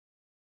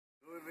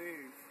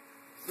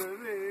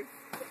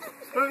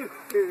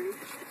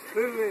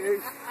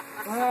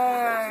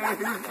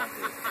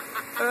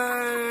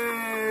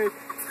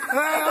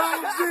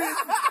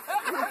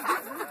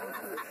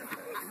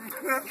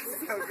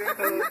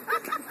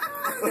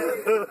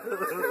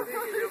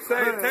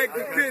Say, take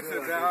the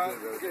picture, dog.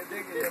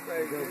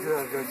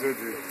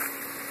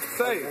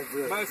 Say,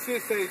 my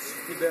shit say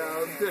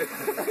down.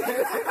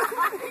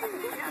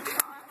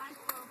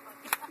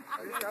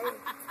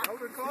 Don't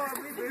record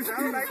me, bitch. I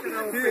don't like to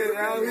know. Here,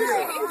 out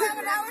here.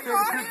 Take a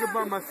picture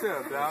by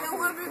myself, dog. Take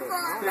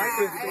a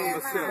picture by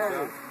myself,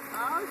 dog.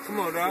 Come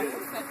on, dog.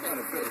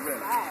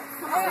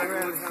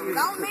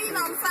 Don't need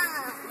no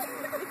sign.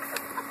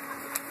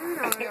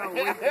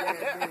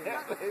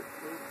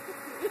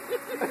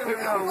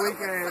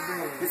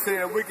 You say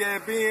a weak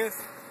ass beans?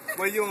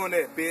 Where you on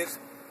that, bitch?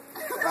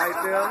 Right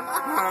there.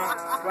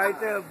 Right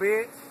there,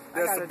 bitch.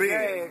 That's a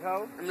bean.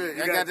 Look,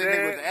 I got this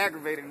nigga with the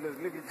aggravated look.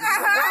 Look at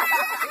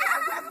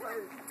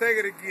Take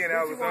it again. I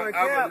was not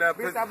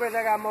bitch, I bet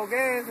I got more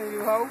gas than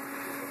you, hoe.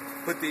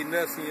 Put these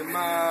nuts in your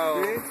mouth.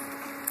 Bitch.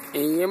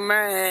 In your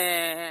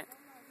mind.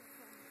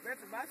 Bet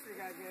my shit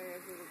got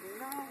gas in it, bitch.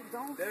 No,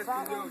 don't That's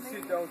follow your me.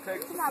 shit don't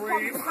take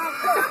Supreme.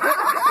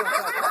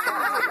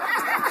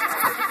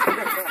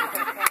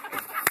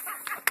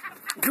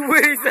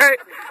 What he say?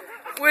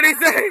 What he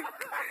say?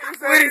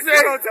 What he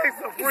say? Don't take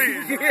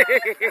Supreme.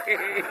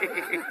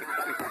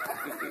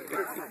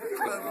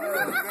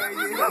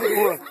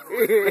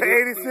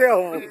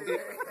 87.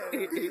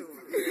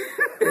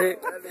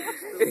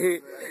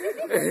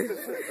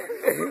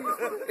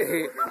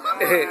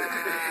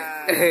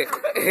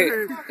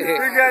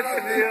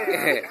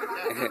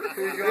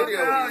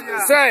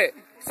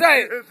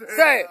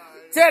 Say.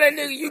 Tell that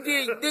nigga you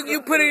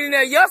put it in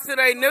there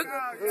yesterday, nigga.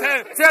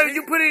 Tell him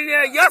you put it in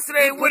there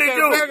yesterday. What it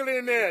do?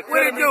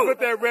 What it do?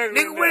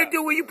 Nigga, what it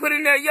do when you put it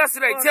in there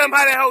yesterday? Tell him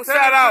how that hoe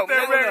shot out.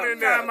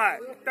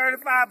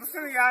 35%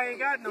 of y'all ain't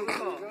got no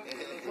car.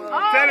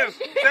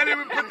 Tell him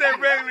we put that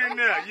regular in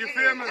there. You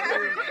feel me?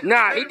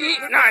 Nah, he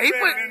did.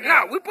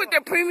 We put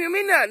that premium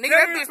in there. Nigga,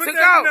 that bitch took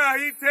off. Nah,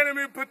 he telling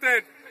me to put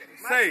that.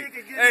 Say,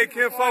 hey,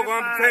 Ken Fogle,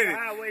 I'm telling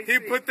you. He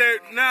put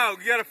that. Now,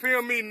 you gotta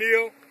film me,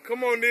 Neil.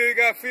 Come on, Neil, you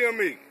gotta film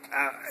me.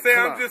 Say,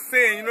 I'm just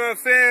saying, you know what I'm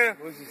saying?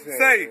 What you saying?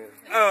 Say,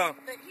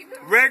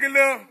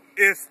 regular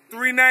is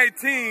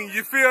 $3.19.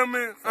 You feel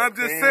me? I'm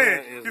just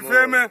saying. You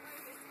feel me?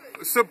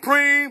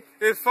 Supreme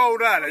is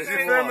 $4. You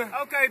feel me?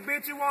 Okay,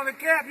 bitch, you want a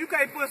cap? You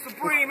can't put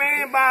Supreme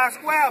and buy a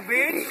square,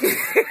 bitch.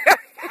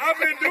 I've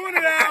been doing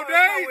it all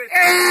day.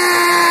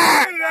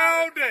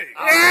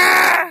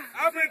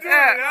 I've been doing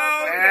it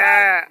all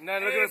day. Now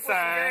look at the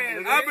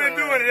sign. I've been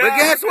doing it all day. But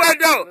guess what,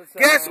 though?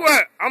 Guess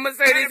what? I'm going to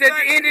say this at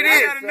the end of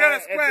this.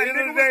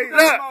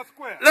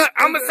 Look,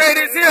 I'm going to say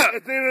this here.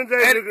 At the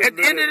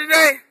end of the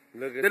day,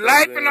 the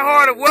life in the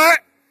heart of what?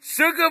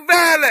 Sugar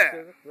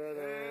Valley.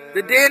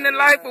 The day in the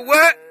life of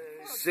what?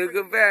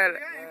 Sugar Valley.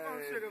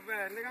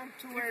 Nigga, I'm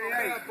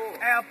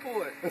 288.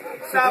 Airport.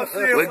 South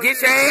Shore. Well,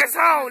 get your ass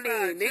home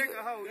then,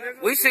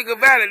 nigga. We Sugar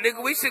Valley,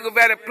 nigga. We Sugar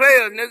Valley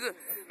players, nigga.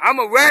 I'm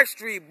a Rack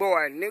Street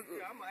boy, nigga. I'm an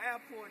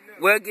airport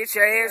nigga. Well, get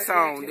your ass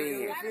home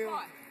then.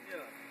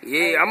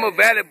 Yeah, I'm a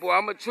Valley boy.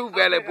 I'm a true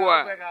Valley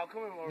boy.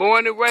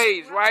 Born and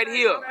raised right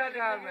here.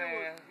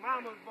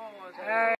 Mama's boys.